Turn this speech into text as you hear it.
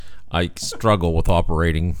I struggle with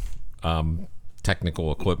operating technical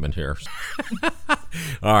equipment here.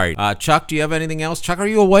 All right. Chuck, do you have anything else? Chuck, are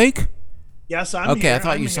you awake? Yes, I'm okay, here. I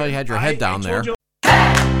thought you saw you had your head down there.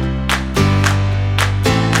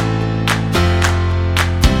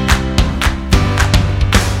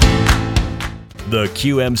 The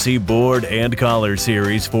QMC Board and Collar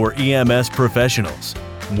Series for EMS professionals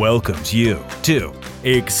welcomes you to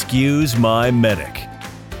Excuse My Medic,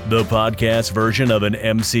 the podcast version of an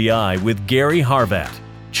MCI with Gary Harvat,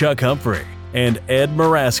 Chuck Humphrey, and Ed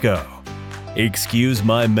Marasco. Excuse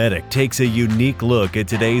My Medic takes a unique look at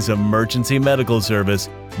today's emergency medical service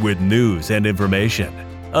with news and information,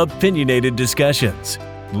 opinionated discussions,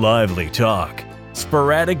 lively talk,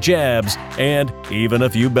 sporadic jabs, and even a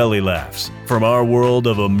few belly laughs from our world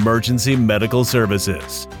of emergency medical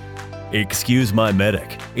services. Excuse My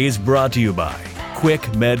Medic is brought to you by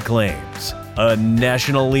Quick Med Claims, a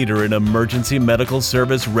national leader in emergency medical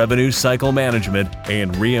service revenue cycle management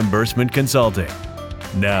and reimbursement consulting.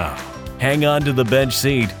 Now, hang on to the bench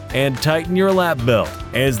seat and tighten your lap belt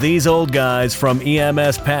as these old guys from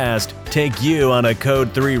EMS past take you on a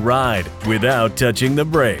Code 3 ride without touching the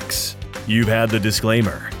brakes. You've had the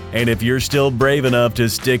disclaimer, and if you're still brave enough to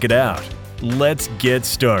stick it out, let's get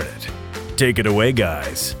started. Take it away,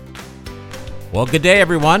 guys. Well, good day,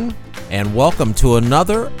 everyone, and welcome to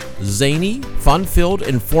another zany, fun-filled,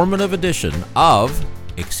 informative edition of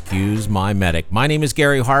Excuse My Medic. My name is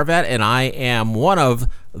Gary Harvat, and I am one of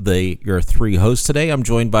your three hosts today. I'm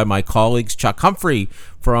joined by my colleagues, Chuck Humphrey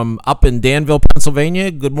from up in Danville,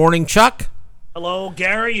 Pennsylvania. Good morning, Chuck. Hello,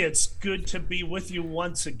 Gary. It's good to be with you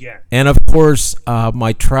once again. And, of course,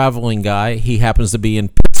 my traveling guy, he happens to be in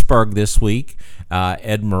Pittsburgh this week,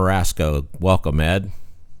 Ed Marasco. Welcome, Ed.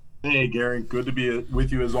 Hey, Gary. Good to be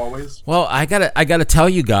with you as always. Well, I gotta tell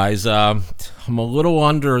you guys, I'm a little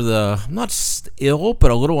under I'm not ill, but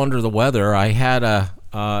a little under the weather. I had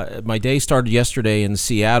my day started yesterday in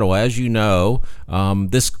Seattle. As you know,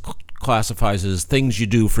 this classifies as things you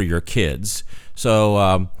do for your kids.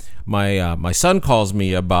 So my son calls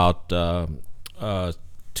me about 2 or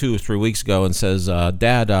 3 weeks ago and says,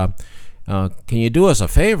 Dad, can you do us a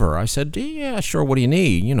favor? I said, yeah, sure. What do you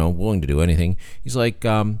need? Willing to do anything. He's like,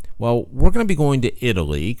 well, we're going to be going to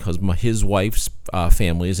Italy because his wife's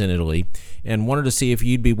family is in Italy, and wanted to see if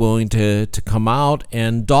you'd be willing to come out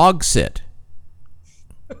and dog sit.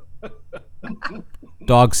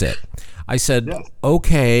 Dog sit. I said, yes.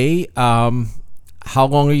 Okay, how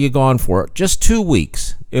long are you gone for? Just 2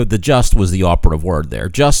 weeks. The just was the operative word there.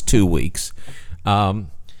 Just 2 weeks. And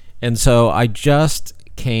so I just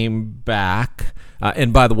came back.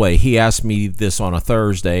 And by the way, he asked me this on a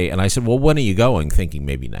Thursday, and I said, well, when are you going? Thinking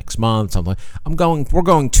maybe next month. I'm like, we're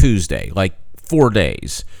going Tuesday, like 4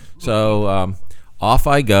 days. So off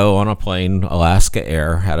I go on a plane, Alaska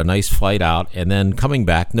Air, had a nice flight out, and then coming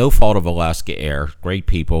back, no fault of Alaska Air, great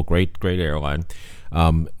people, great airline.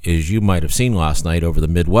 As you might have seen last night over the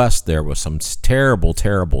Midwest, there was some terrible,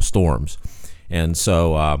 terrible storms. And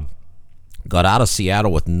so got out of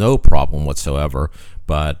Seattle with no problem whatsoever,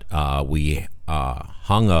 but we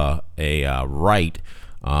hung a right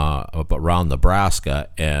around Nebraska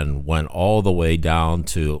and went all the way down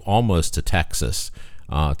to almost to Texas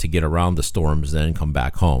to get around the storms, then come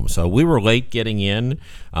back home. So we were late getting in,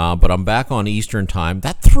 but I'm back on Eastern time.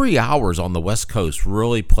 That 3 hours on the West Coast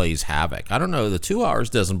really plays havoc. I don't know, the 2 hours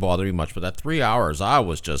doesn't bother me much, but that 3 hours, I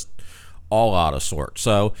was just all out of sorts.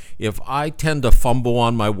 So if I tend to fumble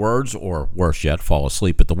on my words, or worse yet, fall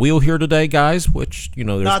asleep at the wheel here today, guys, which,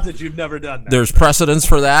 not that you've never done that. There's precedence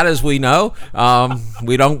for that, as we know.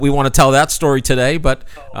 We want to tell that story today, but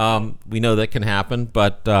we know that can happen.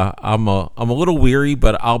 But I'm a little weary,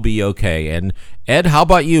 but I'll be okay. And Ed, how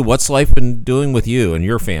about you? What's life been doing with you and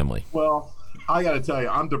your family? Well, I got to tell you,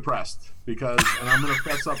 I'm depressed because, and I'm going to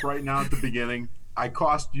fess up right now at the beginning, I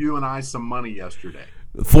cost you and I some money yesterday.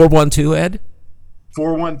 412, Ed?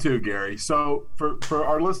 412, Gary. So for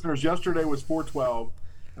our listeners, yesterday was 412,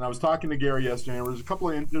 and I was talking to Gary yesterday, and there's a couple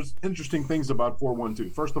of interesting things about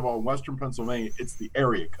 412. First of all, in Western Pennsylvania, it's the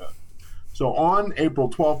area code. So on April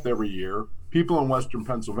 12th every year, people in Western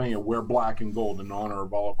Pennsylvania wear black and gold in honor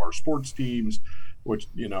of all of our sports teams, which,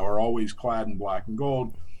 are always clad in black and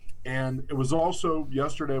gold. And it was also,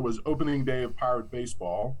 yesterday was opening day of Pirate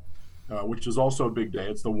Baseball, which is also a big day.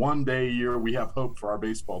 It's the one day a year we have hope for our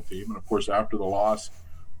baseball team. And, of course, after the loss,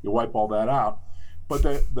 you wipe all that out. But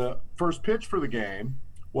the first pitch for the game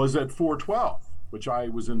was at 4:12, which I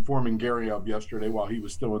was informing Gary of yesterday while he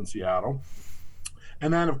was still in Seattle.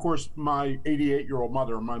 And then, of course, my 88-year-old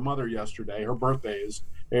mother, my mother yesterday, her birthday is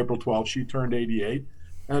April 12th. She turned 88.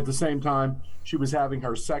 And at the same time, she was having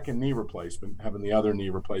her second knee replacement, having the other knee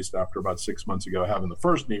replaced after about 6 months ago, having the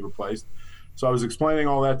first knee replaced. So I was explaining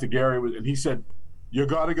all that to Gary, and he said, "You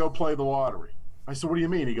got to go play the lottery." I said, "What do you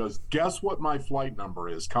mean?" He goes, "Guess what my flight number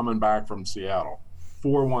is coming back from Seattle?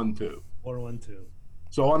 412." 412.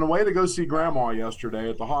 So on the way to go see Grandma yesterday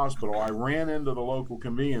at the hospital, I ran into the local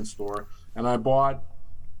convenience store and I bought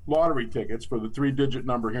lottery tickets for the 3-digit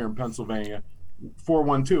number here in Pennsylvania,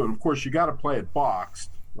 412. And of course, you got to play it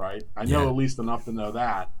boxed, right? I know at least enough to know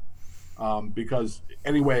that, because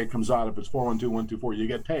any way it comes out, if it's 412, 124, you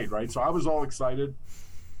get paid, right? So I was all excited.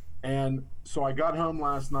 And so I got home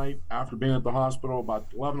last night after being at the hospital about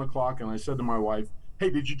 11 o'clock, and I said to my wife, "Hey,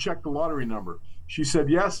 did you check the lottery number?" She said,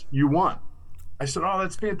 "Yes, you won." I said, "Oh,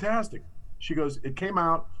 that's fantastic." She goes, "It came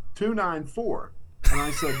out 294. And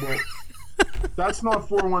I said, "Well, that's not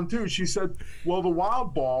 412. She said, "Well, the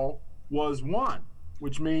wild ball was 1,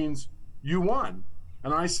 which means you won."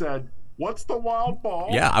 And I said, "What's the wild ball?"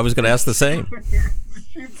 Yeah, I was going to ask the same.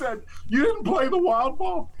 She said, "You didn't play the wild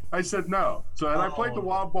ball?" I said, "No." So had I played the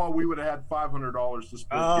wild ball, we would have had $500 to split.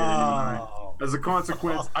 Gary and I. As a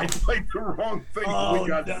consequence, I played the wrong thing. We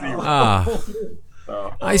got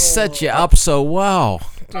zero. I set you up so well.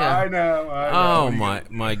 Yeah. I know. Oh,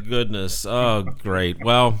 my goodness. Oh, great.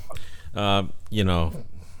 Well, easy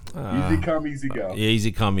come, easy go.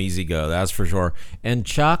 Easy come, easy go. That's for sure. And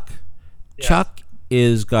Chuck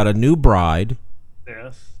is got a new bride.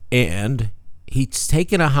 Yes. And he's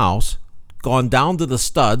taken a house, gone down to the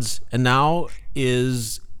studs, and now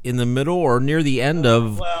is in the middle or near the end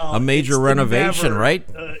of a major renovation, right?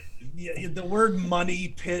 The word money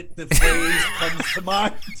pit, the phrase comes to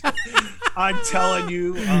mind. I'm telling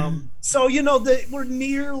you. So, we're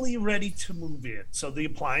nearly ready to move in. So the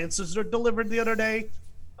appliances are delivered the other day.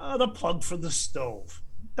 The plug for the stove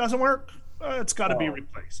doesn't work. It's got to be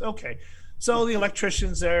replaced. Okay. So the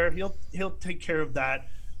electrician's there. He'll take care of that.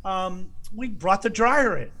 We brought the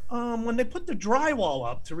dryer in. When they put the drywall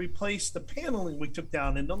up to replace the paneling we took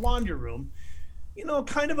down in the laundry room,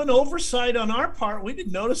 kind of an oversight on our part. We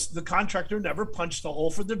didn't notice the contractor never punched a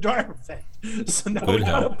hole for the dryer vent. So now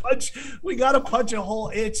we got to punch a hole.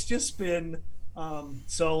 It's just been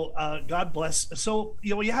God bless. So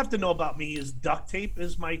what you have to know about me is duct tape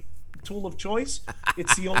is my tool of choice.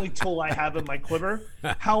 It's the only tool I have in my quiver.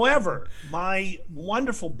 However, my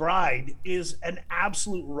wonderful bride is an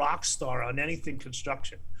absolute rock star on anything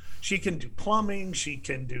construction. She can do plumbing, she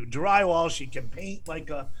can do drywall, she can paint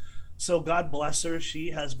so God bless her. She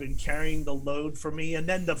has been carrying the load for me. And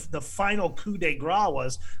then the final coup de grace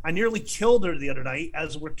was I nearly killed her the other night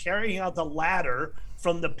as we're carrying out the ladder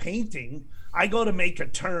from the painting. I go to make a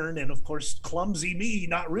turn, and of course, clumsy me,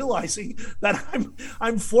 not realizing that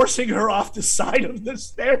I'm forcing her off the side of the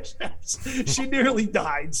stair steps. She nearly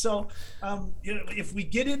died. So, if we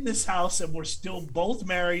get in this house and we're still both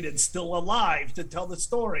married and still alive to tell the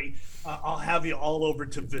story, I'll have you all over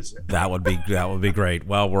to visit. That would be great.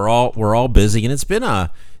 Well, we're all busy, and it's been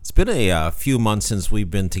a few months since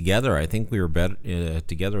we've been together. I think we were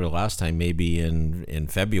together the last time maybe in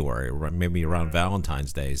February, maybe around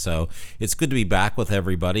Valentine's Day. So it's good to be back with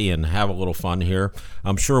everybody and have a little fun here.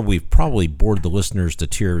 I'm sure we've probably bored the listeners to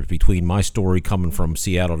tears between my story coming from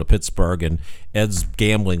Seattle to Pittsburgh and Ed's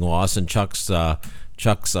gambling loss and Chuck's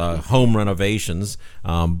home renovations.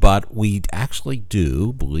 But we actually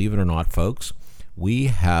do, believe it or not, folks, we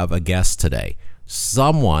have a guest today.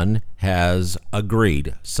 Someone has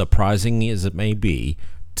agreed, surprising as it may be,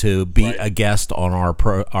 to be a guest on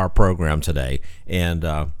our program today. And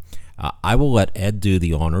I will let Ed do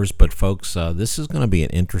the honors, but folks, this is going to be an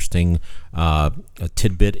interesting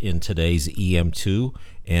tidbit in today's EM2,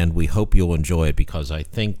 and we hope you'll enjoy it because I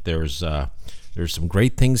think there's some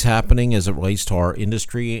great things happening as it relates to our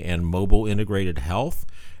industry and mobile integrated health.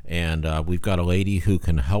 And we've got a lady who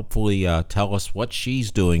can helpfully tell us what she's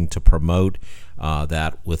doing to promote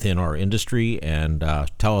that within our industry and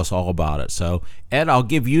tell us all about it. So, Ed, I'll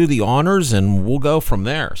give you the honors and we'll go from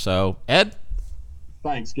there. So, Ed?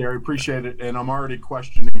 Thanks, Gary. Appreciate it. And I'm already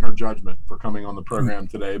questioning her judgment for coming on the program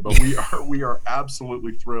today. But we are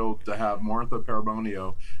absolutely thrilled to have Martha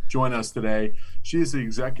Parabonio join us today. She is the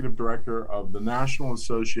executive director of the National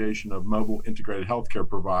Association of Mobile Integrated Healthcare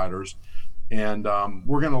Providers. And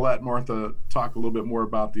we're going to let Martha talk a little bit more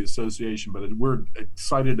about the association, but we're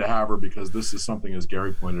excited to have her because this is something, as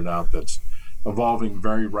Gary pointed out, that's evolving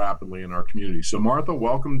very rapidly in our community. So, Martha,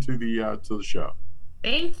 welcome to the show.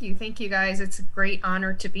 Thank you, guys. It's a great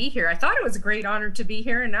honor to be here. I thought it was a great honor to be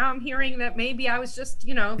here, and now I'm hearing that maybe I was just,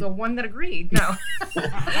 the one that agreed. No,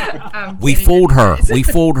 we fooled her.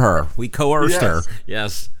 We coerced her.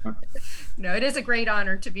 Yes. No, it is a great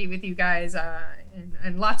honor to be with you guys.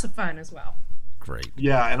 and lots of fun as well. Great.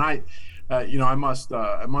 Yeah, and I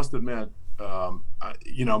must admit,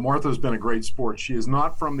 Martha's been a great sport. She is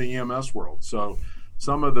not from the EMS world, so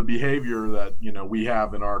some of the behavior that we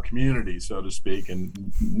have in our community, so to speak,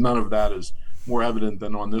 and none of that is more evident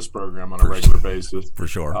than on this program on a regular basis. For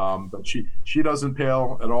sure. But she doesn't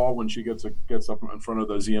pale at all when she gets up in front of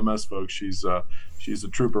those EMS folks. She's a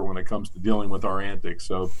trooper when it comes to dealing with our antics.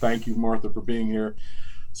 So thank you, Martha, for being here.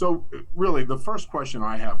 So really, the first question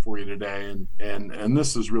I have for you today, and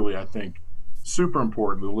this is really, I think, super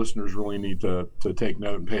important. The listeners really need to take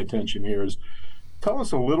note and pay attention here. Is tell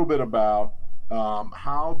us a little bit about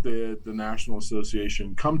how did the National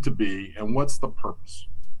Association come to be, and what's the purpose?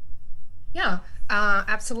 Yeah,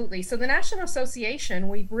 absolutely. So the National Association,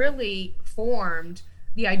 we really formed,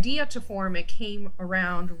 the idea to form it came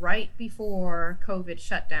around right before COVID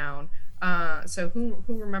shut down. So who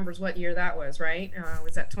remembers what year that was, right?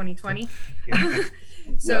 Was that 2020? Yeah.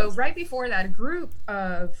 So Yes. right before that, a group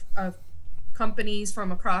of companies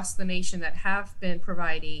from across the nation that have been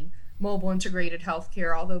providing mobile integrated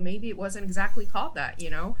healthcare, although maybe it wasn't exactly called that,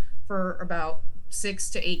 for about 6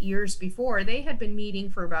 to 8 years before, they had been meeting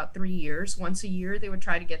for about 3 years. Once a year, they would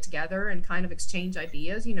try to get together and kind of exchange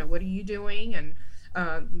ideas. What are you doing? And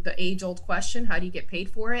the age-old question, how do you get paid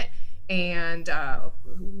for it? And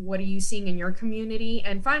what are you seeing in your community?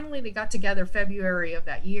 And finally, they got together February of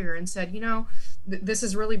that year and said, this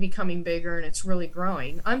is really becoming bigger and it's really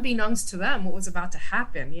growing. Unbeknownst to them, what was about to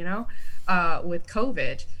happen, with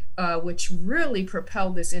COVID, which really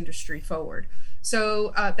propelled this industry forward.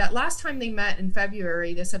 So that last time they met in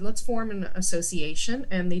February, they said, let's form an association,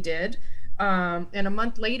 and they did. And a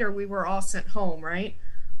month later, we were all sent home, right?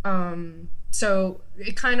 So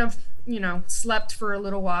it kind of, slept for a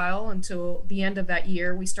little while until the end of that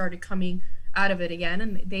year. We started coming out of it again,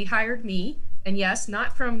 and they hired me. And yes,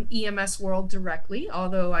 not from EMS world directly,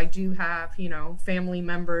 although I do have, family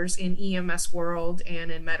members in EMS world and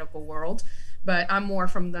in medical world, but I'm more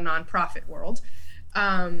from the nonprofit world.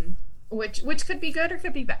 Which could be good or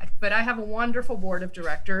could be bad, but I have a wonderful board of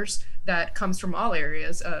directors that comes from all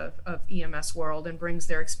areas of EMS world and brings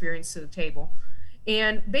their experience to the table.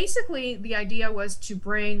 And basically the idea was to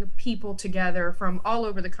bring people together from all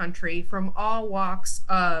over the country, from all walks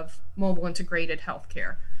of mobile integrated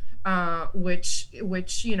healthcare, which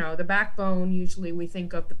the backbone, usually we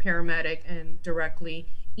think of the paramedic and directly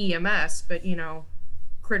EMS, but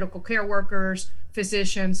critical care workers,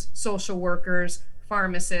 physicians, social workers,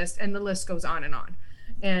 pharmacists, and the list goes on,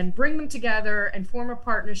 and bring them together and form a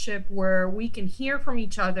partnership where we can hear from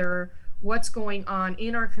each other what's going on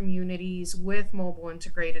in our communities with mobile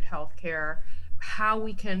integrated healthcare, how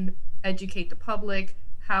we can educate the public,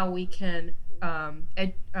 how we can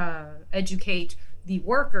educate the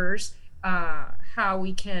workers, how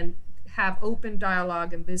we can have open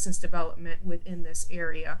dialogue and business development within this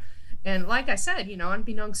area. And like I said,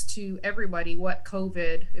 unbeknownst to everybody, what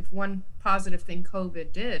COVID, if one positive thing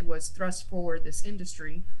COVID did was thrust forward this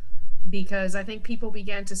industry, because I think people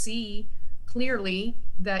began to see clearly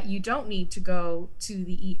that you don't need to go to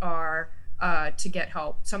the ER to get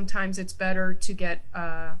help. Sometimes it's better to get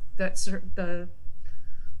the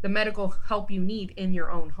medical help you need in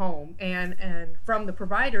your own home. And from the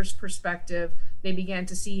provider's perspective, they began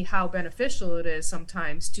to see how beneficial it is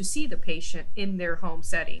sometimes to see the patient in their home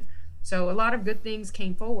setting. So a lot of good things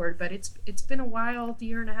came forward, but it's been a wild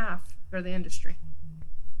year and a half for the industry.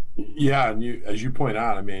 Yeah, and as you point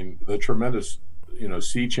out, the tremendous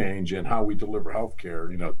sea change in how we deliver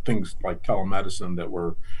healthcare. Things like telemedicine that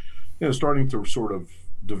were starting to sort of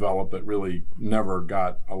develop that really never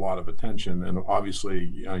got a lot of attention. And obviously,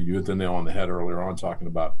 you hit the nail on the head earlier on talking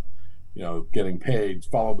about getting paid,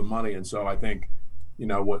 follow the money. And so I think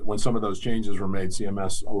when some of those changes were made,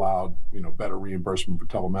 CMS allowed better reimbursement for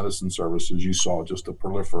telemedicine services. You saw just a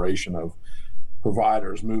proliferation of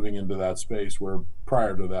providers moving into that space where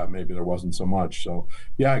prior to that maybe there wasn't so much. So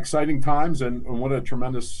yeah, exciting times, and what a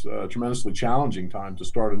tremendously challenging time to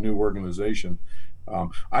start a new organization.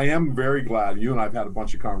 I am very glad you and I've had a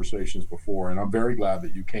bunch of conversations before, and I'm very glad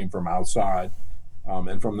that you came from outside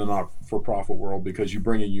and from the not-for-profit world, because you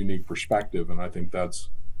bring a unique perspective, and I think that's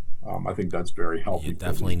very healthy. You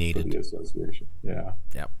definitely needed for the association. Yeah.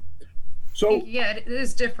 Yep. So yeah, it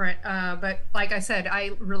is different. But like I said,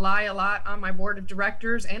 I rely a lot on my board of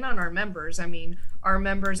directors and on our members. Our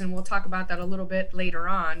members, and we'll talk about that a little bit later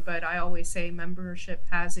on, but I always say membership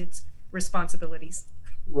has its responsibilities.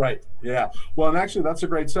 Right. Yeah. Well, and actually that's a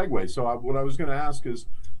great segue. So what I was going to ask is,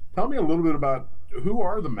 tell me a little bit about who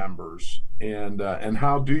are the members and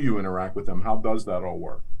how do you interact with them? How does that all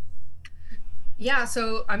work? Yeah,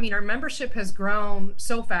 so I mean, our membership has grown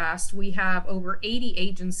so fast. We have over 80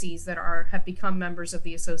 agencies that have become members of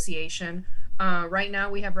the association. Right now,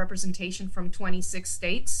 we have representation from 26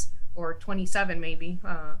 states, or 27 maybe.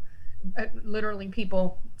 Literally,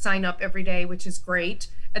 people sign up every day, which is great.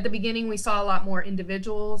 At the beginning, we saw a lot more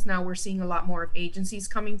individuals. Now we're seeing a lot more of agencies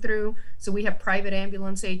coming through. So we have private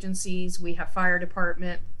ambulance agencies, we have fire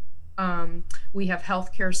department, we have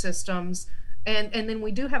healthcare systems. And then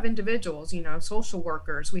we do have individuals, social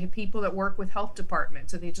workers. We have people that work with health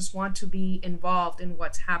departments, and they just want to be involved in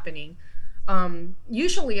what's happening.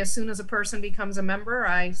 Usually, as soon as a person becomes a member,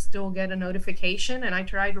 I still get a notification, and I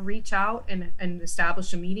try to reach out and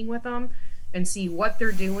establish a meeting with them and see what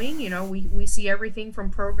they're doing. We see everything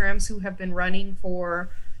from programs who have been running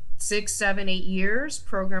for 6, 7, 8 years,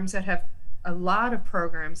 programs that have a lot of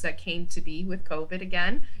programs that came to be with COVID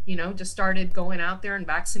again, just started going out there and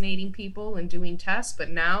vaccinating people and doing tests, but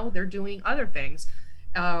now they're doing other things.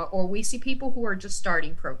 Or we see people who are just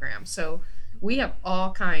starting programs. So we have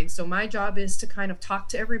all kinds. So my job is to kind of talk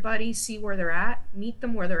to everybody, see where they're at, meet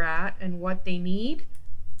them where they're at and what they need,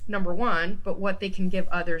 number one, but what they can give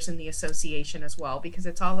others in the association as well, because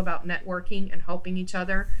it's all about networking and helping each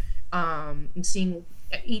other, and seeing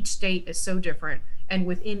each state is so different. And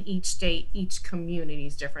within each state, each community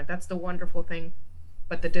is different. That's the wonderful thing,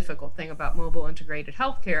 but the difficult thing about mobile integrated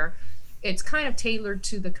healthcare, it's kind of tailored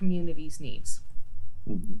to the community's needs.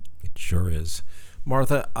 It sure is.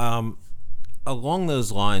 Martha, along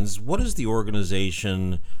those lines, what is the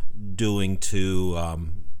organization doing to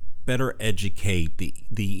better educate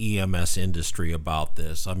the EMS industry about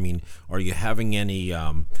this? I mean, are you having any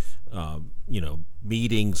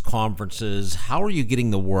meetings, conferences? How are you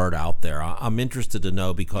getting the word out there? I'm interested to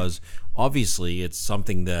know, because obviously it's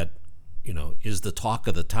something that is the talk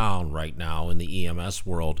of the town right now in the EMS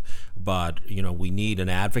world, but we need an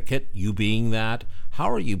advocate, you being that.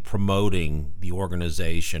 How are you promoting the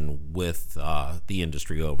organization with the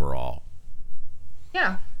industry overall?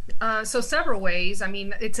 Yeah. So several ways. I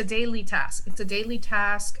mean, it's a daily task.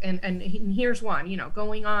 And here's one,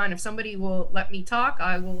 going on. If somebody will let me talk,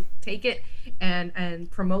 I will take it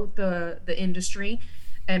and promote the industry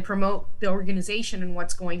and promote the organization and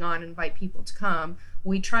what's going on, invite people to come.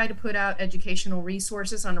 We try to put out educational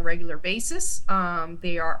resources on a regular basis.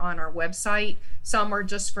 They are on our website. Some are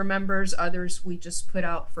just for members, others we just put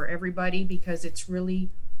out for everybody, because it's really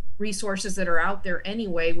resources that are out there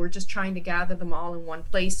anyway. We're just trying to gather them all in one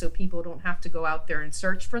place so people don't have to go out there and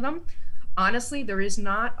search for them. Honestly, there is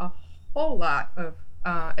not a whole lot of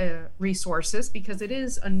resources, because it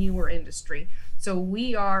is a newer industry. So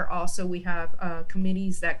we have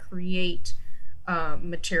committees that create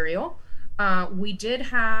material. We did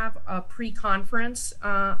have a pre-conference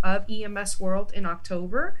of EMS World in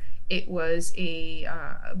October. It was a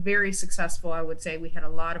very successful, I would say. We had a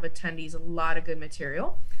lot of attendees, a lot of good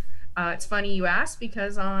material. It's funny you asked,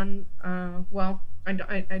 because on,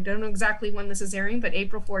 I don't know exactly when this is airing, but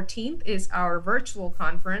April 14th is our virtual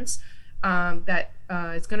conference that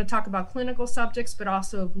is going to talk about clinical subjects, but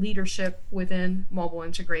also of leadership within mobile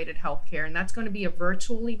integrated healthcare. And that's going to be a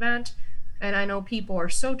virtual event. And I know people are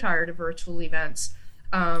so tired of virtual events,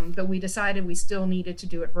 but we decided we still needed to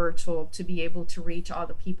do it virtual to be able to reach all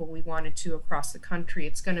the people we wanted to across the country.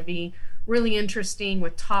 It's going to be really interesting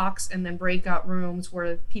with talks and then breakout rooms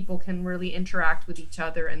where people can really interact with each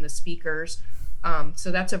other and the speakers.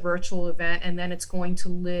 So that's a virtual event, and then it's going to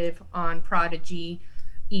live on Prodigy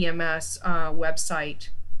EMS website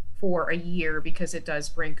for a year, because it does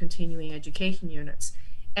bring continuing education units.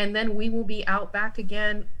 And then we will be out back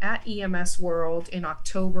again at EMS World in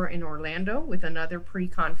October in Orlando with another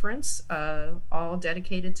pre-conference, all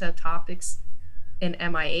dedicated to topics in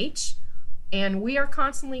MIH. And we are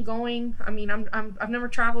constantly going. I mean, I've never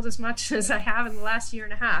traveled as much as I have in the last year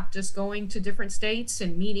and a half, just going to different states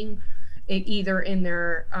and meeting either in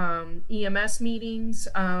their EMS meetings,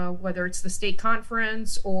 whether it's the state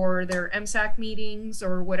conference or their MSAC meetings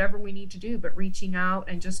or whatever we need to do, but reaching out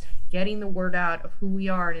and just getting the word out of who we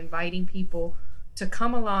are and inviting people to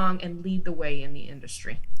come along and lead the way in the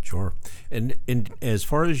industry. Sure. And as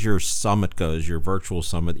far as your summit goes, your virtual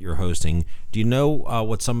summit that you're hosting, do you know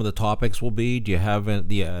what some of the topics will be? Do you have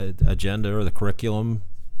the agenda or the curriculum?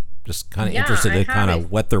 Just kind of interested to kind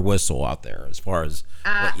of wet their whistle out there as far as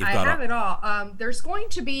what you've got. I have it all. There's going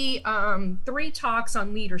to be 3 talks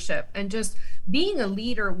on leadership, and just being a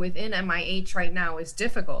leader within MIH right now is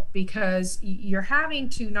difficult, because you're having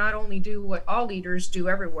to not only do what all leaders do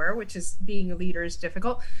everywhere, which is being a leader is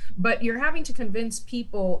difficult, but you're having to convince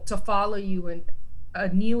people to follow you and a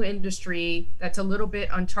new industry that's a little bit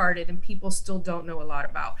uncharted and people still don't know a lot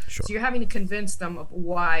about. Sure. So you're having to convince them of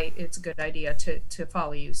why it's a good idea to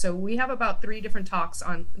follow you. So we have about 3 different talks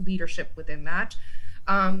on leadership within that.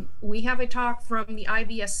 We have a talk from the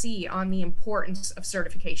IBSC on the importance of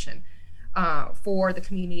certification for the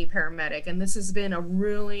community paramedic. And this has been a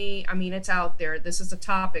really, I mean, it's out there. This is a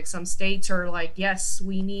topic. Some states are like, yes,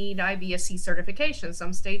 we need IBSC certification.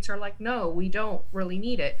 Some states are like, no, we don't really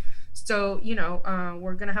need it. So,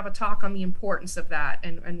 we're going to have a talk on the importance of that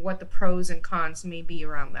and what the pros and cons may be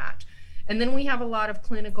around that. And then we have a lot of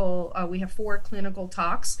clinical, we have 4 clinical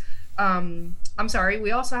talks.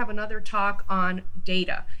 We also have another talk on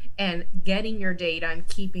data and getting your data and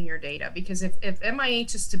keeping your data. Because if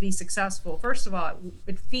MIH is to be successful, first of all,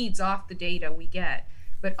 it feeds off the data we get.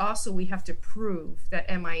 But also we have to prove that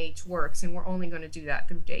MIH works, and we're only going to do that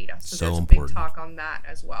through data. So there's important. A big talk on that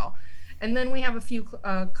as well. And then we have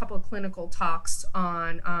a couple of clinical talks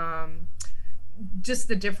on just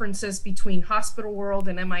the differences between hospital world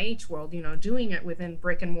and MIH world, doing it within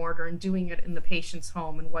brick and mortar and doing it in the patient's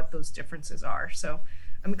home and what those differences are. So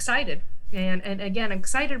I'm excited. And again, I'm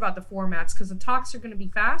excited about the formats because the talks are going to be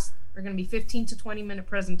fast. They're going to be 15 to 20 minute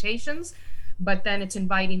presentations, but then it's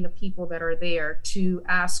inviting the people that are there to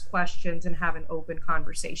ask questions and have an open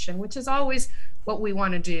conversation, which is always what we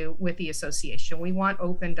want to do with the association. We want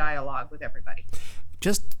open dialogue with everybody.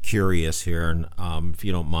 Just curious here, and if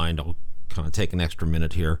you don't mind, I'll kind of take an extra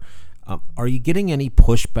minute here. Are you getting any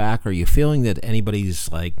pushback? Are you feeling that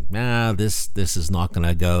anybody's like, nah, this is not going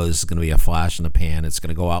to go. This is going to be a flash in the pan. It's going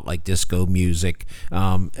to go out like disco music.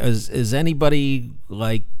 Is anybody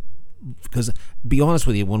like? Because be honest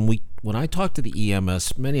with you, when I talk to the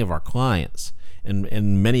EMS, many of our clients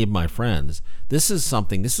and many of my friends, this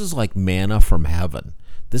is like manna from heaven.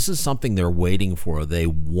 This is something they're waiting for. They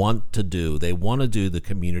want to do. They want to do the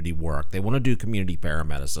community work. They want to do community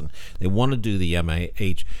paramedicine. They want to do the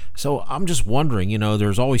MIH. So I'm just wondering,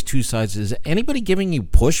 there's always 2 sides. Is anybody giving you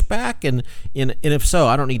pushback? And if so,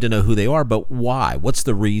 I don't need to know who they are, but why? What's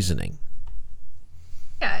the reasoning?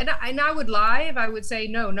 Yeah, and I would lie if I would say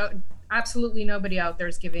no, absolutely nobody out there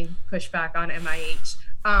is giving pushback on MIH.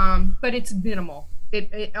 But it's minimal.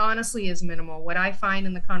 It honestly is minimal. What I find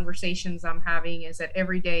in the conversations I'm having is that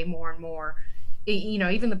every day more and more,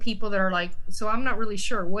 even the people that are like, so I'm not really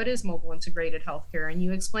sure, what is mobile integrated healthcare? And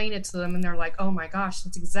you explain it to them and they're like, oh my gosh,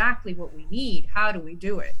 that's exactly what we need. How do we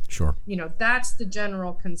do it? Sure. That's the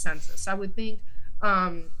general consensus. I would think,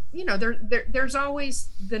 there's always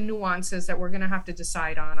the nuances that we're going to have to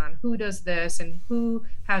decide on who does this and who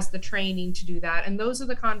has the training to do that. And those are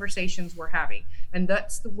the conversations we're having. And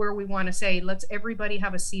that's where we want to say, let's everybody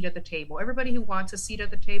have a seat at the table. Everybody who wants a seat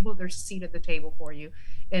at the table, there's a seat at the table for you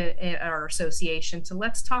in our association. So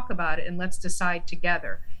let's talk about it and let's decide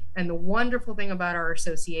together. And the wonderful thing about our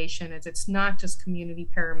association is it's not just community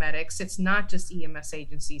paramedics. It's not just EMS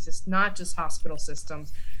agencies. It's not just hospital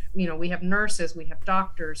systems. We have nurses, we have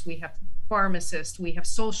doctors, we have pharmacists, we have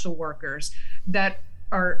social workers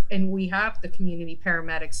and we have the community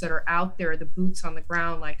paramedics that are out there, the boots on the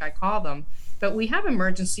ground, like I call them. But we have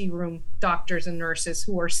emergency room doctors and nurses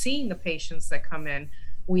who are seeing the patients that come in.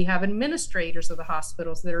 We have administrators of the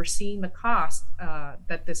hospitals that are seeing the cost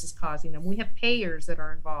that this is causing them. We have payers that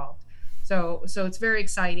are involved. So it's very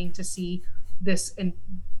exciting to see this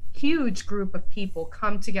huge group of people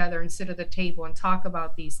come together and sit at the table and talk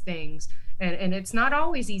about these things. And it's not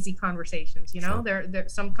always easy conversations. Sure. There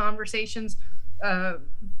some conversations, I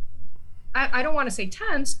don't want to say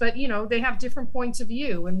tense, but they have different points of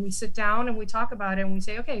view, and we sit down and we talk about it and we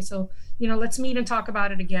say, okay, so let's meet and talk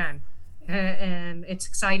about it again. And it's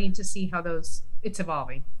exciting to see how it's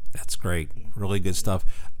evolving. That's great. Really good stuff.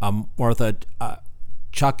 Martha,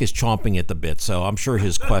 Chuck is chomping at the bit, so I'm sure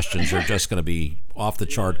his questions are just going to be off the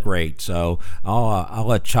chart great. So I'll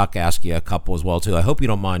let Chuck ask you a couple as well too. I hope you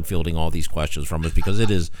don't mind fielding all these questions from us because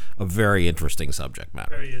it is a very interesting subject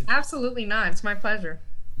matter. Absolutely not. It's my pleasure.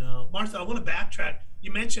 No, Martha, I want to backtrack.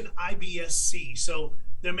 You mentioned IBSC, so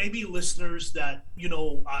there may be listeners that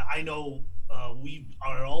I know we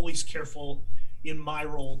are always careful in my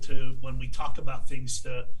role when we talk about things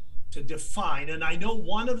to define. And I know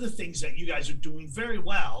one of the things that you guys are doing very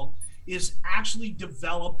well is actually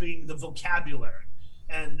developing the vocabulary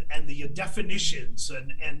and the definitions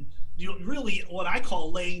and really what I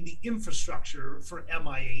call laying the infrastructure for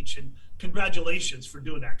MIH. And congratulations for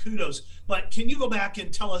doing that. Kudos. But can you go back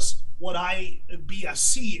and tell us what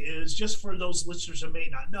IBSC is, just for those listeners that may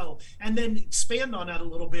not know, and then expand on that a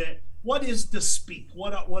little bit? What is the SPEAK?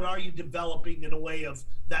 What are you developing in a way of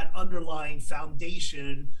that underlying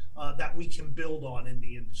foundation that we can build on in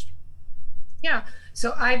the industry? Yeah.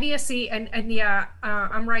 So IBSC and yeah,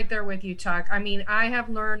 I'm right there with you, Chuck. I mean, I have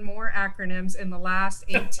learned more acronyms in the last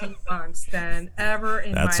 18 months than ever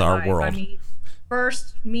in That's my our life. world. I mean,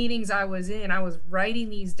 first meetings I was in, I was writing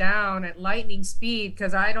these down at lightning speed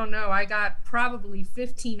because I don't know, I got probably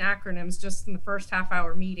 15 acronyms just in the first half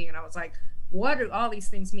hour meeting, and I was like, what do all these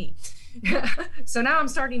things mean? So now I'm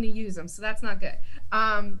starting to use them, so that's not good.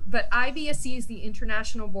 But IBSC is the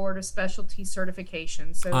International Board of Specialty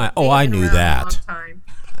Certification. So I they've been knew around a that. long time.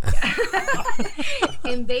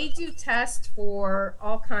 And they do test for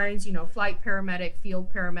all kinds, flight paramedic,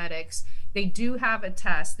 field paramedics. They do have a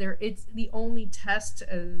test. It's the only test,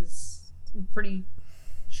 is pretty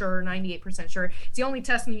sure, 98% sure. It's the only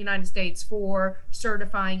test in the United States for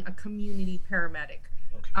certifying a community paramedic.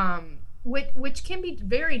 Okay. Which can be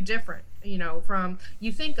very different, from,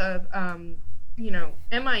 you think of,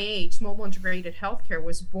 MIH, Mobile Integrated Healthcare,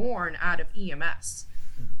 was born out of EMS,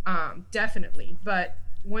 definitely. But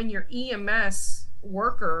when your EMS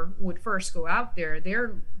worker would first go out there,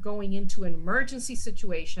 they're going into an emergency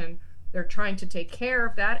situation. They're trying to take care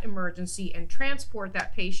of that emergency and transport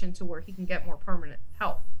that patient to where he can get more permanent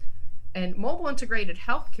help. And Mobile Integrated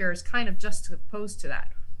Healthcare is kind of just opposed to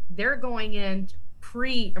that. They're going in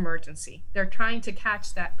pre-emergency. They're trying to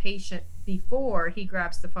catch that patient before he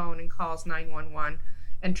grabs the phone and calls 911,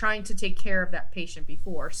 and trying to take care of that patient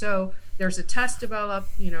before. So there's a test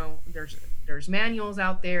developed, there's manuals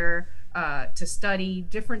out there to study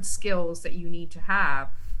different skills that you need to have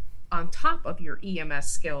on top of your EMS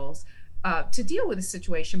skills to deal with a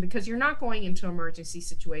situation, because you're not going into an emergency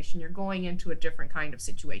situation, you're going into a different kind of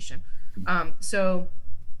situation.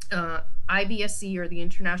 IBSC, or the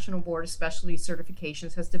International Board of Specialty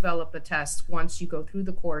Certifications, has developed a test. Once you go through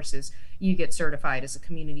the courses, you get certified as a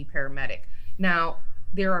community paramedic. Now,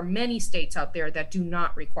 there are many states out there that do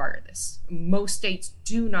not require this. Most states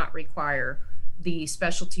do not require the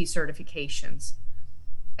specialty certifications.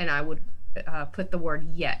 And I would put the word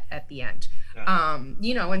 "yet" at the end.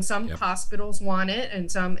 And some hospitals want it, and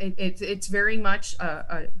some it's very much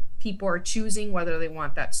people are choosing whether they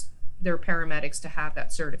want their paramedics to have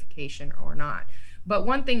that certification or not. But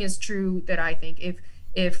one thing is true, that I think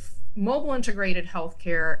if mobile integrated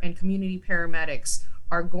healthcare and community paramedics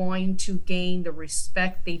are going to gain the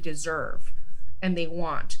respect they deserve and they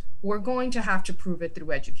want, we're going to have to prove it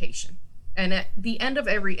through education. And at the end of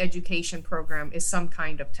every education program is some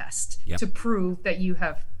kind of test to prove that you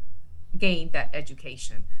have gained that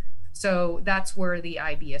education. So that's where the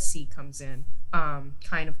IBSC comes in.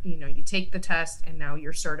 You take the test and now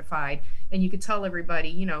you're certified, and you could tell everybody,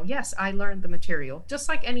 yes, I learned the material, just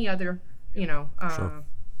like any other,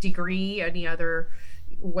 degree, any other,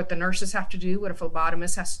 what the nurses have to do, what a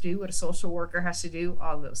phlebotomist has to do, what a social worker has to do,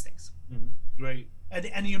 all those things. Mm-hmm. Great.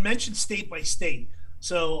 And you mentioned state by state.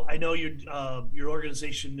 So I know your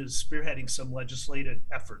organization is spearheading some legislative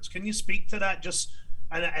efforts. Can you speak to that?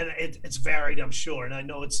 And it's varied, I'm sure, and I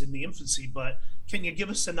know it's in the infancy, but can you give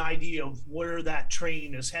us an idea of where that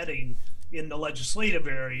train is heading in the legislative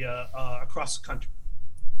area across the country?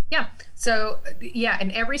 Yeah. So,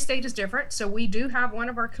 and every state is different. So we do have one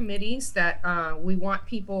of our committees that we want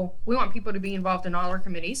people to be involved in all our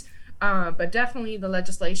committees, but definitely the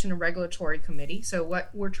Legislation and Regulatory Committee. So what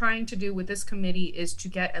we're trying to do with this committee is to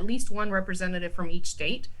get at least one representative from each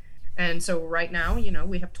state. And so right now,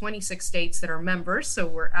 we have 26 states that are members. So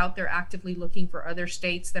we're out there actively looking for other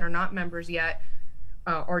states that are not members yet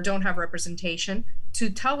or don't have representation to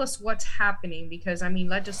tell us what's happening. Because,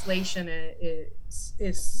 legislation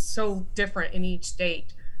is so different in each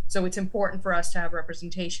state. So it's important for us to have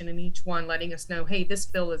representation in each one, letting us know, hey, this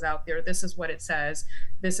bill is out there. This is what it says.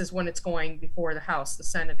 This is when it's going before the House, the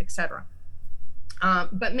Senate, etc.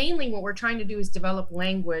 But mainly what we're trying to do is develop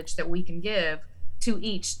language that we can give to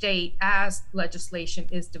each state as legislation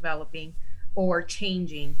is developing or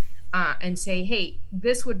changing, and say, hey,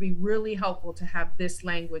 this would be really helpful to have this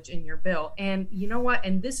language in your bill. And you know what?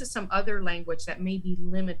 And this is some other language that may be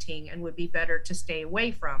limiting and would be better to stay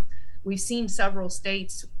away from. We've seen several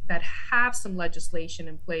states that have some legislation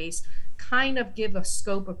in place kind of give a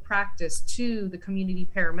scope of practice to the community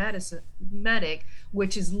paramedic,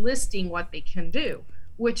 which is listing what they can do,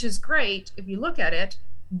 which is great if you look at it,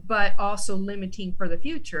 but also limiting for the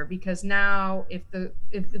future, because now if the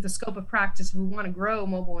scope of practice, if we want to grow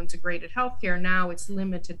mobile integrated healthcare, now it's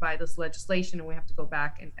limited by this legislation and we have to go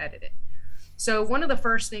back and edit it. So one of the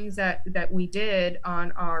first things that we did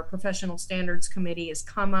on our professional standards committee is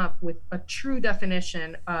come up with a true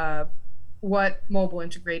definition of what mobile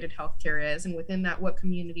integrated healthcare is, and within that, what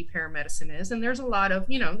community paramedicine is. And there's a lot of,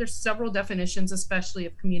 there's several definitions, especially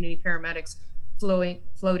of community paramedics.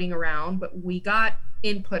 floating around, but we got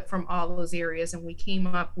input from all those areas, and we came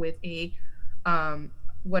up with a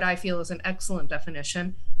what I feel is an excellent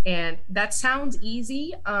definition. And that sounds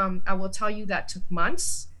easy. I will tell you that took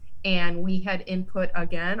months, and we had input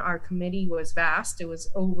again. Our committee was vast. It was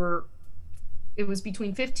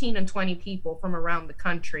between 15 and 20 people from around the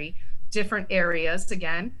country, different areas,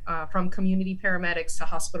 again, from community paramedics to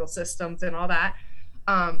hospital systems and all that,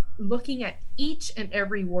 looking at each and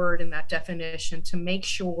every word in that definition to make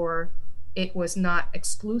sure it was not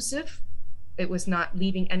exclusive, it was not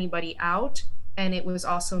leaving anybody out, and it was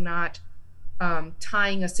also not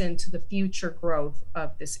tying us into the future growth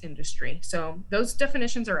of this industry. So those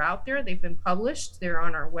definitions are out there. They've been published. They're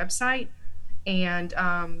on our website. And,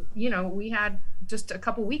 we had just a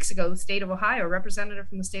couple weeks ago, the state of Ohio, a representative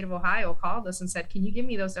from the state of Ohio called us and said, can you give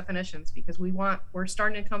me those definitions? Because we're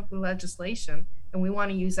starting to come through legislation, and we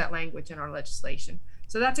want to use that language in our legislation.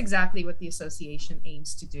 So that's exactly what the association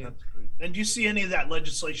aims to do. That's great. And do you see any of that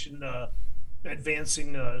legislation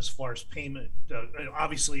advancing as far as payment?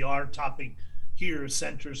 Obviously, our topic here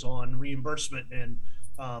centers on reimbursement, and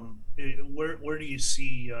where do you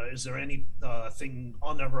see, is there any thing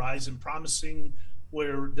on the horizon promising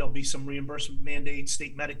where there'll be some reimbursement mandates,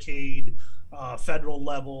 state Medicaid, federal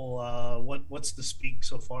level? What's the speak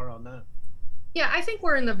so far on that? Yeah, I think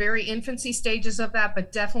we're in the very infancy stages of that,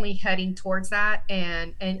 but definitely heading towards that.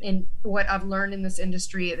 And what I've learned in this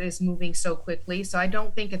industry, it is moving so quickly. So I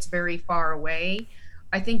don't think it's very far away.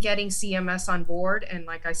 I think getting CMS on board and,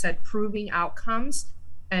 like I said, proving outcomes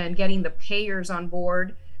and getting the payers on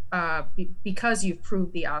board, because you've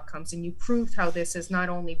proved the outcomes and you proved how this is not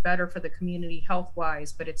only better for the community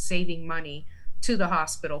health-wise, but it's saving money to the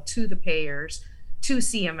hospital, to the payers, to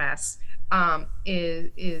CMS,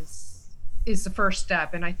 is the first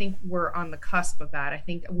step. And I think we're on the cusp of that. I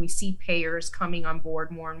think we see payers coming on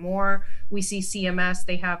board more and more. We see CMS,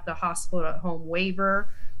 they have the hospital at home waiver,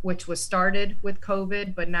 which was started with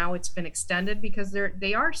COVID, but now it's been extended because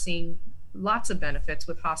they are seeing lots of benefits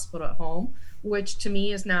with hospital at home, which to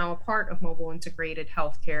me is now a part of mobile integrated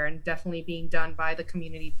healthcare and definitely being done by the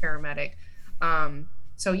community paramedic.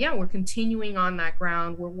 So yeah, we're continuing on that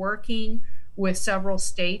ground. We're working with several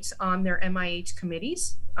states on their MIH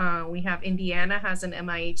committees. We have Indiana has an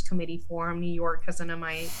MIH committee forum. New York has an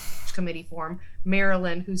MIH committee forum.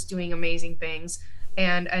 Maryland, who's doing amazing things.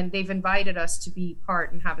 And they've invited us to be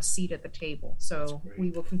part and have a seat at the table. So we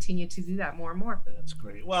will continue to do that more and more. That's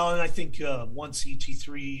great. Well, and I think once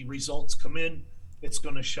ET3 results come in, it's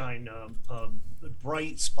going to shine a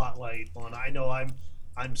bright spotlight on. I know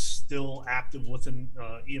I'm still active within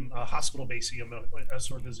a hospital-based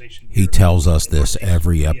EMS organization. He tells us this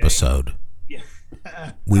every episode. Yeah.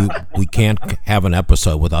 we can't have an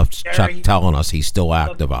episode without Chuck telling us he's still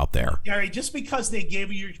active out there. Gary, just because they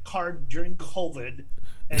gave you your card during COVID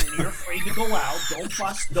and you're afraid to go out, don't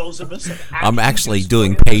bust those of us. I'm actually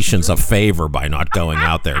doing patients a favor by not going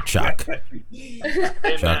out there, Chuck.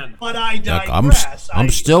 Chuck, but I digress. I'm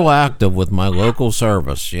still active with my local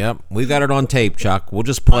service. Yep, we got it on tape, Chuck. We'll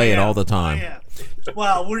just play it all the time.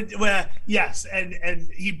 Well, yes, and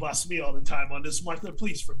he busts me all the time on this, Martha.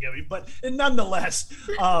 Please forgive me, but nonetheless,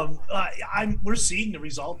 we're seeing the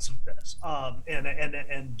results of this,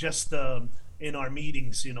 and just in our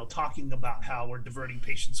meetings, talking about how we're diverting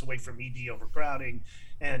patients away from ED overcrowding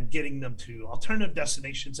and getting them to alternative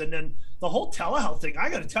destinations, and then the whole telehealth thing.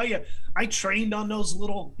 I got to tell you, I trained on those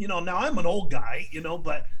little, now I'm an old guy,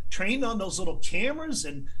 but trained on those little cameras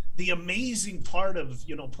and the amazing part of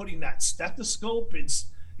putting that stethoscope in,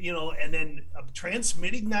 and then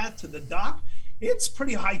transmitting that to the doc. It's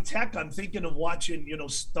pretty high tech. I'm thinking of watching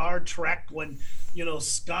Star Trek when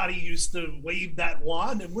Scotty used to wave that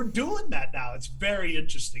wand, and we're doing that now. It's very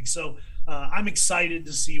interesting. So I'm excited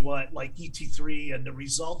to see what like ET3 and the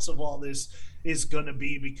results of all this is going to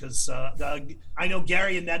be, because I know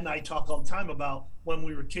Gary and Ned and I talk all the time about when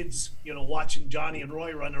we were kids, watching Johnny and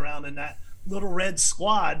Roy run around in that little red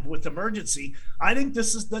squad with emergency. I think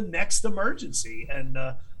this is the next emergency. And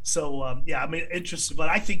yeah, I'm interested, but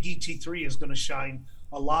I think ET3 is going to shine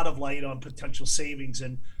a lot of light on potential savings.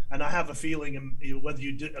 And I have a feeling, and whether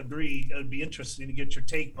you agree, it would be interesting to get your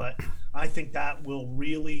take, but I think that will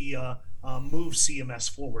really move CMS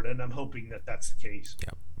forward. And I'm hoping that that's the case.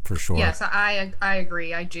 Yeah, for sure. Yes, I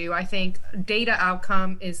agree. I do. I think data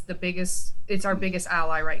outcome is it's our biggest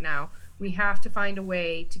ally right now. We have to find a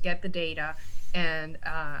way to get the data and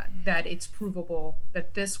that it's provable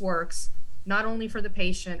that this works, not only for the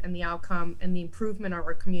patient and the outcome and the improvement of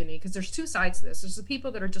our community, because there's two sides to this. There's the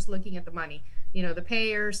people that are just looking at the money, the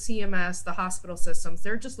payers, CMS, the hospital systems,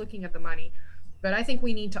 they're just looking at the money. But I think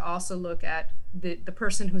we need to also look at the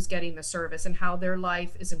person who's getting the service and how their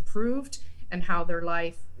life is improved, and how their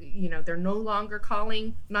life, they're no longer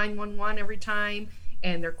calling 911 every time,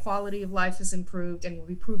 and their quality of life is improved, and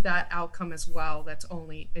we prove that outcome as well. That's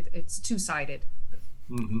it's two-sided.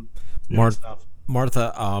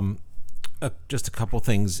 Martha, just a couple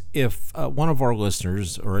things. If one of our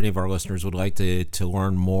listeners or any of our listeners would like to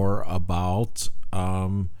learn more about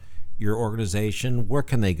your organization, where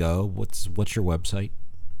can they go? What's your website?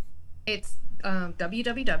 It's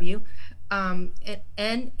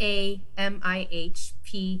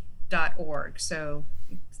www.namihp.org. So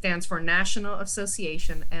it stands for National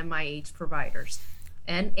Association MIH Providers,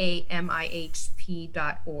 namihp.org.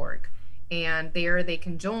 And there they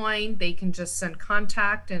can join. They can just send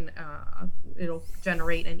contact, and it'll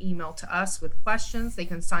generate an email to us with questions. They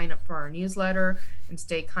can sign up for our newsletter and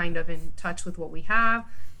stay kind of in touch with what we have.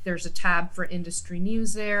 There's a tab for industry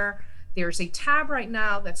news there. There's a tab right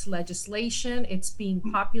now that's legislation. It's being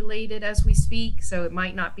populated as we speak, so it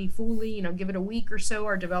might not be fully, give it a week or so.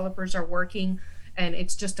 Our developers are working, and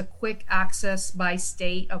it's just a quick access by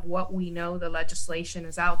state of what we know the legislation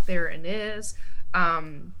is out there and is.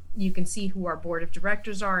 You can see who our board of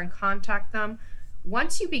directors are and contact them.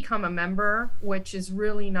 Once you become a member, which is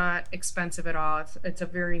really not expensive at all, it's a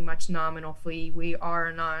very much nominal fee. We are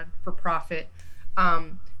a non-for-profit.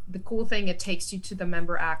 The cool thing, it takes you to the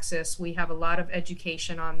member access. We have a lot of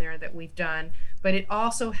education on there that we've done, but it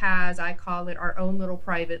also has, I call it, our own little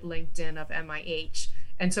private LinkedIn of MIH.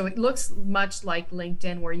 And so it looks much like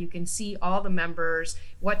LinkedIn, where you can see all the members,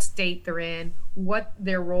 what state they're in, what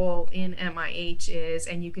their role in MIH is,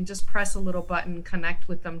 and you can just press a little button, connect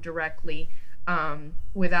with them directly,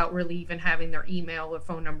 without really even having their email or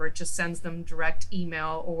phone number. It just sends them direct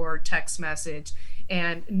email or text message.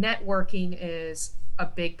 And networking is a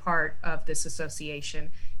big part of this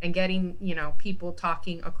association, and getting, people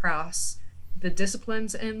talking across the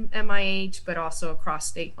disciplines in MIH, but also across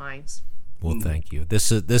state lines. Well, thank you. This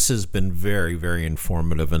has been very, very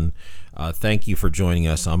informative, and thank you for joining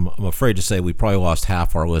us. I'm afraid to say we probably lost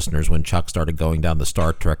half our listeners when Chuck started going down the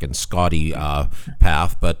Star Trek and Scotty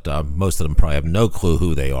path, but most of them probably have no clue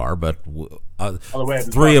who they are. But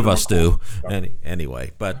three of us do,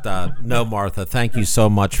 anyway. But no, Martha, thank you so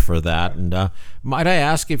much for that. And might I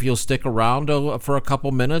ask if you'll stick around for a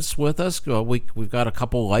couple minutes with us? We've got a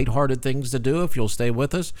couple lighthearted things to do. If you'll stay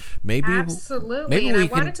with us, maybe. Absolutely. Maybe and we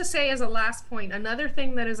I wanted to say as a last point, another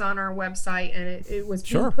thing that is on our website, and it was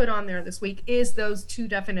being put on there this week, is those two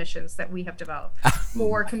definitions that we have developed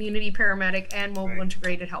for community paramedic and mobile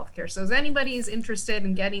integrated healthcare. So if anybody is interested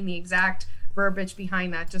in getting the exact verbiage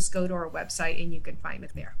behind that, just go to our website and you can find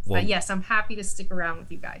it there. But yes, I'm happy to stick around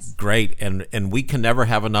with you guys. Great. And we can never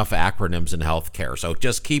have enough acronyms in healthcare, so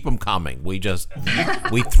just keep them coming. We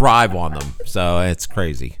thrive on them, so it's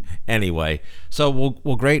crazy. Anyway, so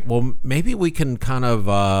well great. Well, maybe we can kind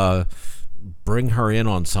of bring her in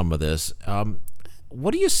on some of this.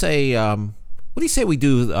 What do you say we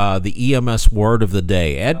do the EMS word of the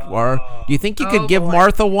day? Ed, or do you think you could give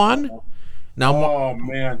Martha one? Now,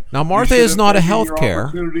 man! Now, Martha is not a healthcare.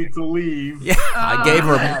 Opportunity to leave. Yeah, I gave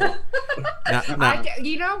her.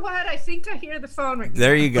 You know what? I think I hear the phone ring.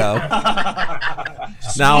 There you go.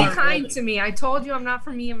 Now, be kind to me. I told you I'm not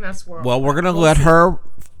from EMS world. Well, we're gonna let her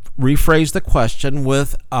rephrase the question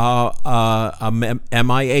with a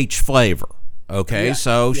MIH flavor. Okay,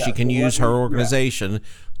 so she can use her organization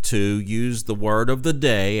to use the word of the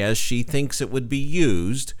day as she thinks it would be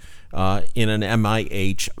used. In an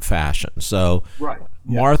MIH fashion. So,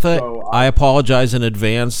 Martha, I apologize in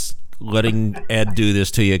advance letting Ed do this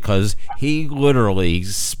to you, because he literally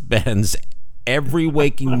spends every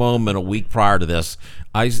waking moment a week prior to this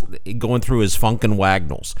going through his Funkin'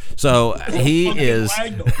 Wagnalls. So he is...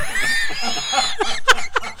 I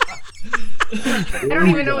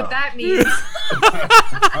don't even know what that means.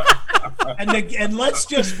 And let's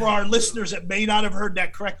just, for our listeners that may not have heard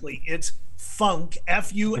that correctly, it's Funk,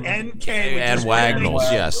 F-U-N-K. And Wagnalls,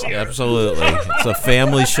 yes, absolutely. It's a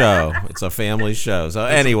family show. So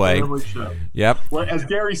anyway, yep. Well, as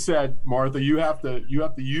Gary said, Martha, you have to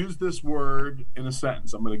use this word in a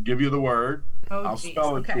sentence. I'm going to give you the word. I'll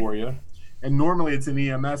spell it for you. And normally it's an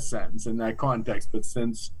EMS sentence in that context, but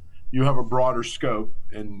since you have a broader scope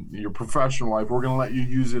in your professional life, we're going to let you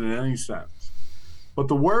use it in any sentence. But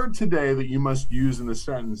the word today that you must use in the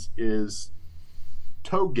sentence is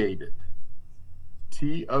togated.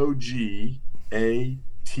 Togated.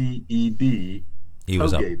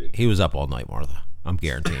 He was up all night, Martha. I'm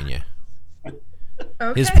guaranteeing you.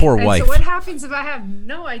 Okay. His poor wife. So what happens if I have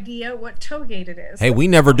no idea what togated is? Hey, we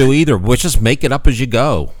never do either. We'll just make it up as you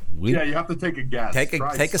go. You have to take a guess.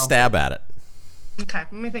 Take a stab at it. Okay,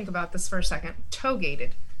 let me think about this for a second.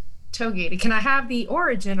 Toe-gated. Toe-gated. Can I have the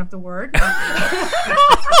origin of the word?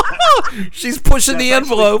 She's pushing the That's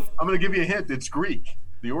actually- envelope. I'm going to give you a hint. It's Greek.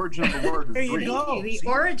 The origin of the word is There you Greek. go. The See?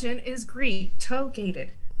 origin is Greek.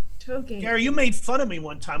 Toe-gated. Toe-gated. Gary, you made fun of me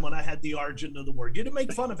one time when I had the origin of the word. You didn't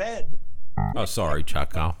make fun of Ed. Oh, sorry,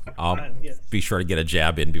 Chuck. I'll Yeah. be sure to get a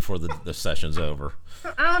jab in before the session's over.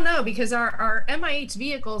 I don't know, because our MIH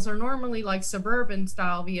vehicles are normally like suburban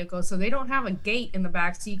style vehicles, so they don't have a gate in the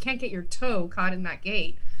back, so you can't get your toe caught in that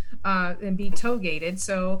gate and be toe-gated.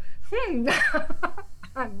 So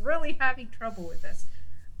I'm really having trouble with this.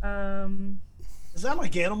 Is that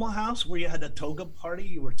like Animal House where you had a toga party?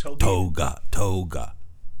 You were toga. Toga. Toga.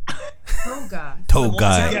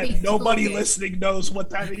 Toga. Yeah, nobody listening knows what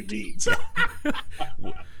that means.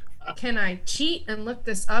 Can I cheat and look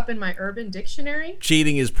this up in my Urban Dictionary?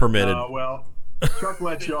 Cheating is permitted. Well, Chuck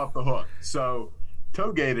lets you off the hook. So,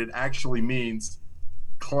 toe-gated actually means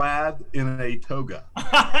clad in a toga.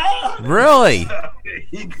 Really?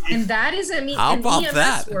 And that is an How about EMS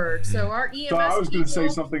that? word. So our EMS So I was going to say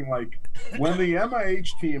people- something like, when the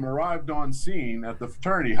MIH team arrived on scene at the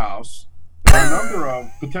fraternity house, there were a number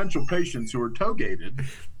of potential patients who were toe-gated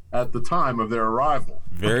at the time of their arrival.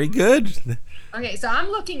 Very good. Okay, so I'm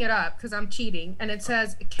looking it up because I'm cheating, and it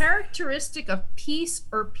says characteristic of peace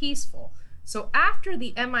or peaceful. So after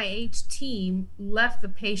the MIH team left the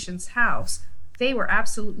patient's house, they were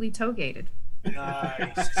absolutely toe-gated.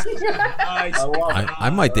 Nice. Nice. I love it.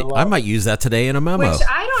 I might use that today in a memo. Which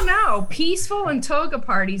I don't know. Peaceful and toga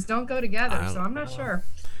parties don't go together, so I'm not sure.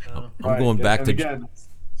 I'm Right, going back and to again,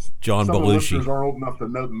 John some of the listeners Belushi. are old enough to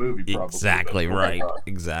know the movie, probably. Exactly but- right.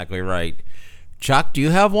 Exactly right. Chuck, do you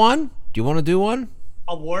have one? Do you want to do one?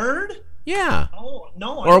 A word? Yeah. Oh,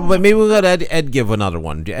 no. I Or don't have- maybe we'll let Ed give another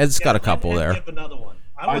one. Ed's got a couple Ed there. Give another one.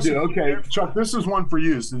 I wasn't do. Okay, prepared for Chuck, that. this is one for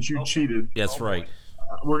you since you cheated. That's right.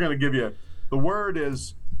 We're going to give you the word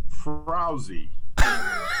is frowsy.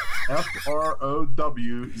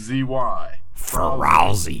 Frowzy.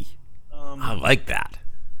 Frowsy. I like that.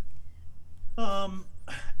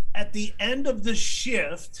 At the end of the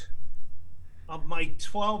shift of my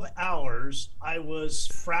 12 hours, I was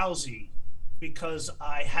frowsy because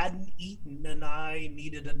I hadn't eaten and I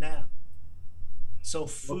needed a nap. So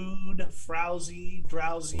food, frowsy,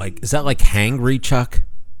 drowsy. Like, is that like hangry, Chuck?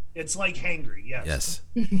 It's like hangry, yes.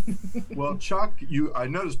 Yes. Well, Chuck, I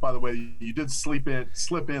noticed, by the way, you did slip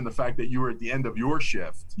in the fact that you were at the end of your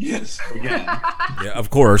shift Yes. again. Yeah, of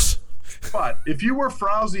course. But if you were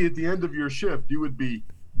frowsy at the end of your shift, you would be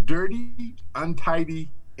dirty, untidy,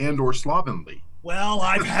 and or slovenly. Well,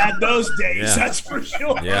 I've had those days, Yeah. that's for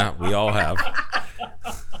sure. Yeah, we all have.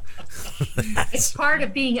 It's part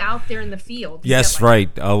of being out there in the field. You Yes, get, like,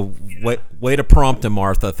 right. Oh, way to prompt him,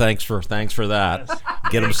 Martha. Thanks for that.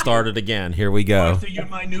 Get him started again. Here we go. Martha, you're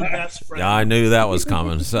my new best friend. Yeah, I knew that was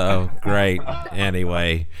coming. So great.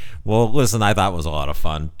 Anyway, well, listen, I thought it was a lot of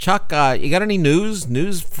fun. Chuck, you got any news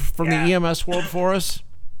from the Yeah. EMS world for us?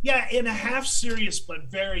 Yeah, in a half serious but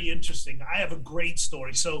very interesting. I have a great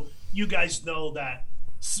story. So you guys know that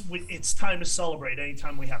it's time to celebrate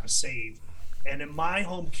anytime we have a save. And in my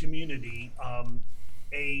home community,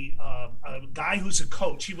 a guy who's a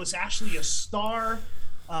coach, he was actually a star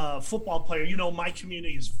football player. You know, my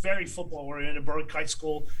community is very football oriented. Berwick High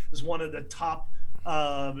School is one of the top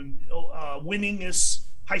winningest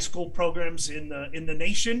high school programs in the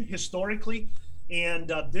nation historically.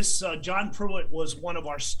 And this John Pruitt was one of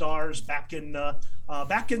our stars back in the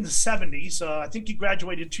 70s. I think he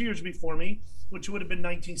graduated 2 years before me, which would have been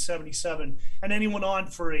 1977. And then he went on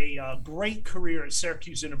for a great career at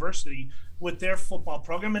Syracuse University with their football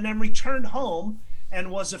program, and then returned home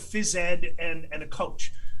and was a phys ed and a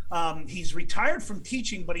coach. He's retired from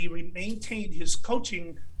teaching, but he maintained his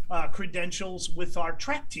coaching credentials with our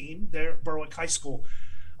track team there at Berwick High School.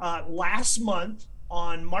 Last month,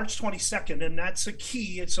 on March 22nd, and that's a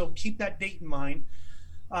key, so keep that date in mind.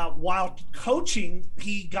 While coaching,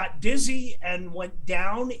 he got dizzy and went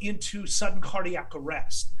down into sudden cardiac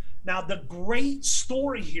arrest. Now, the great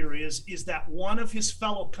story here is that one of his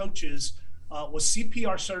fellow coaches was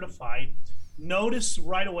CPR certified, noticed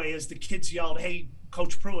right away as the kids yelled, "Hey,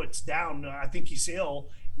 Coach Pruitt's down, I think he's ill,"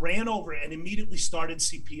 ran over and immediately started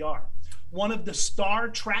CPR. One of the star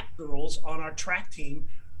track girls on our track team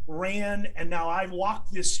ran, and now I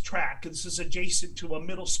walked this track, and this is adjacent to a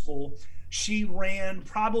middle school. She ran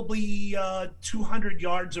probably 200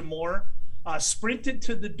 yards or more, sprinted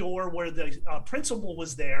to the door where the principal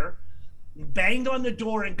was there, banged on the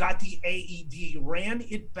door and got the AED, ran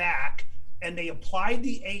it back, and they applied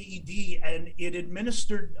the AED, and it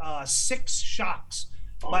administered 6 shocks.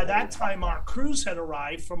 By that time, our crews had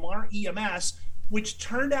arrived from our EMS, which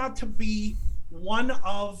turned out to be one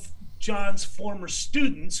of John's former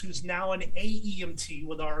students, who's now an AEMT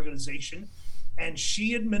with our organization. And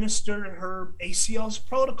she administered her ACLS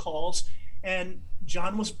protocols, and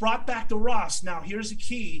John was brought back to Ross. Now, here's the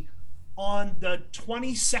key. On the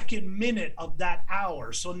 22nd minute of that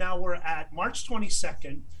hour, so now we're at March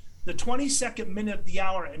 22nd, the 22nd minute of the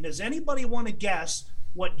hour, and does anybody want to guess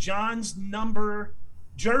what John's number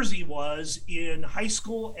jersey was in high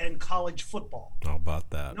school and college football? How about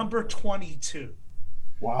that? Number 22.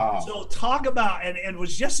 Wow. So talk about, and it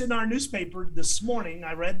was just in our newspaper this morning,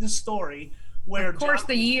 I read this story where Of course,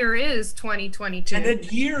 the year is 2022. and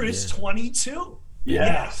the year is 22.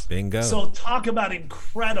 Yes. Bingo. So talk about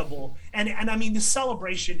incredible. And I mean, the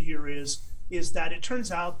celebration here is that it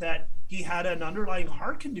turns out that he had an underlying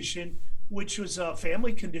heart condition, which was a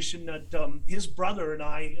family condition that his brother and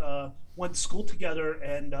I went to school together.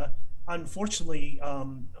 And unfortunately,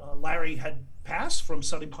 Larry had passed from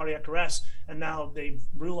sudden cardiac arrest. And now they've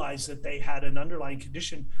realized that they had an underlying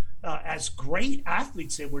condition. As great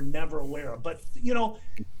athletes, they were never aware of. But, you know,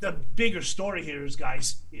 the bigger story here is,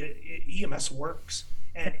 guys, EMS works.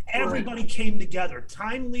 And everybody came together.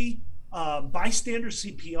 Timely bystander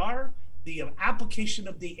CPR, the application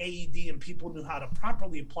of the AED, and people knew how to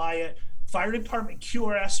properly apply it. Fire department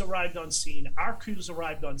QRS arrived on scene. Our crews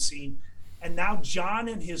arrived on scene. And now John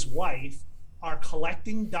and his wife are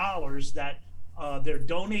collecting dollars that they're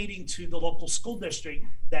donating to the local school district,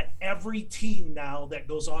 that every team now that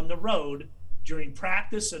goes on the road during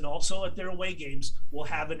practice and also at their away games will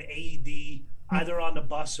have an AED either on the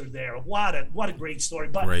bus or there. What a great story.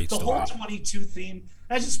 But Great the story. whole 22 theme,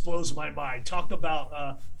 that just blows my mind. Talk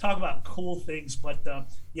about cool things, but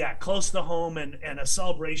yeah, close to home and a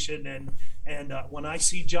celebration. And when I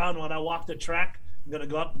see John, when I walk the track, I'm going to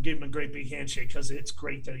go up and give him a great big handshake, because it's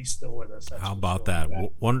great that he's still with us. That's How for about sure.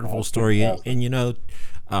 that? Wonderful story. And, you know,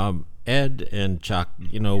 Ed and Chuck,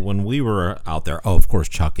 you know, when we were out there, of course,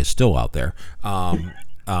 Chuck is still out there. You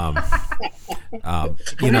know,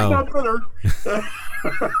 Not bitter.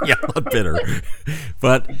 yeah, not bitter.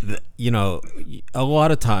 But, you know, a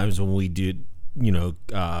lot of times when we did, you know,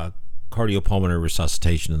 cardiopulmonary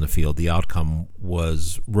resuscitation in the field, the outcome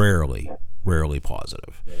was rarely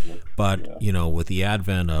positive. But, you know, with the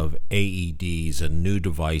advent of AEDs and new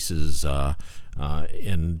devices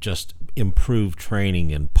and just improved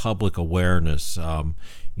training and public awareness,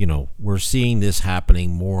 you know, we're seeing this happening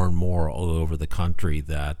more and more all over the country,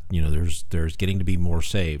 that, you know, there's getting to be more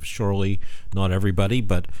saves. Surely not everybody,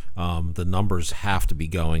 but the numbers have to be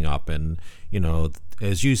going up. And, you know,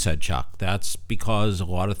 as you said, Chuck, that's because a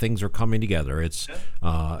lot of things are coming together. It's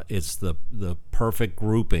the perfect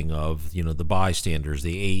grouping of, you know, the bystanders,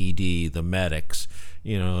 the AED, the medics,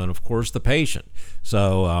 you know, and of course the patient.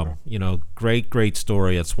 So, you know, great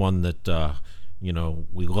story. It's one that, you know,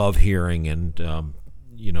 we love hearing, and,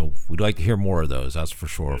 you know, we'd like to hear more of those, that's for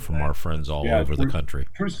sure, from our friends all over the country.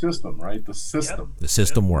 True system, right? The system. The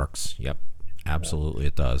system works. Yep. Absolutely,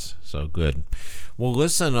 it does. So good. Well,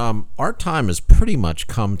 listen, our time has pretty much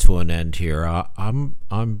come to an end here. I'm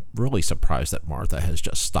really surprised that Martha has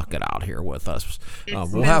just stuck it out here with us.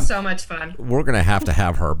 It's been so much fun. We're gonna have to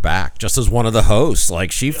have her back just as one of the hosts.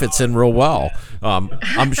 Like, she fits in real well.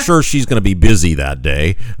 I'm sure she's gonna be busy that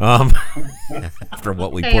day. After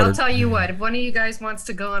what we Hey, put I'll her. tell you what. If one of you guys wants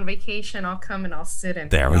to go on vacation, I'll come and I'll sit in.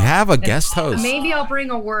 There we have a guest host. Maybe I'll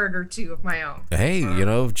bring a word or two of my own. Hey, you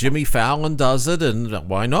know, if Jimmy Fallon does it, and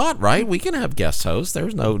why not, right? We can have guest hosts.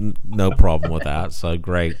 There's no problem with that. So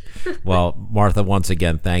great. Well, Martha, once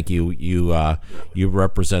again, thank you. You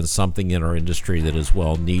represent something in our industry that is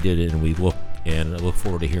well needed, and we look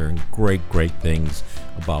forward to hearing great things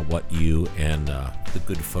about what you and the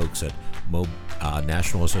good folks at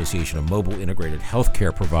National Association of Mobile Integrated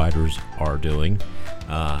Healthcare Providers are doing.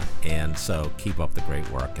 And so keep up the great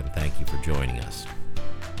work, and thank you for joining us.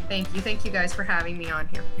 Thank you guys for having me on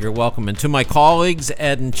here. You're welcome. And to my colleagues,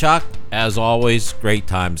 Ed and Chuck, as always, great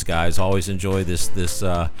times, guys. Always enjoy this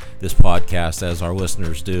podcast, as our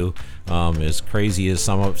listeners do. As crazy as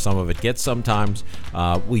some of it gets sometimes,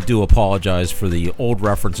 we do apologize for the old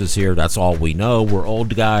references here. That's all we know. We're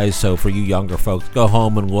old guys, so for you younger folks, go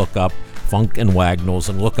home and look up Funk and Wagnalls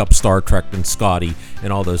and look up Star Trek and Scotty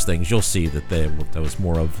and all those things. You'll see that that was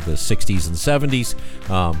more of the 60s and 70s.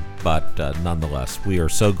 But nonetheless, we are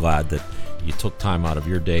so glad that you took time out of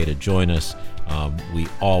your day to join us. We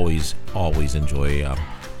always enjoy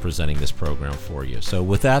presenting this program for you. So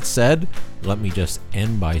with that said, let me just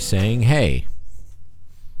end by saying, hey,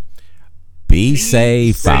 be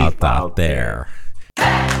safe out there.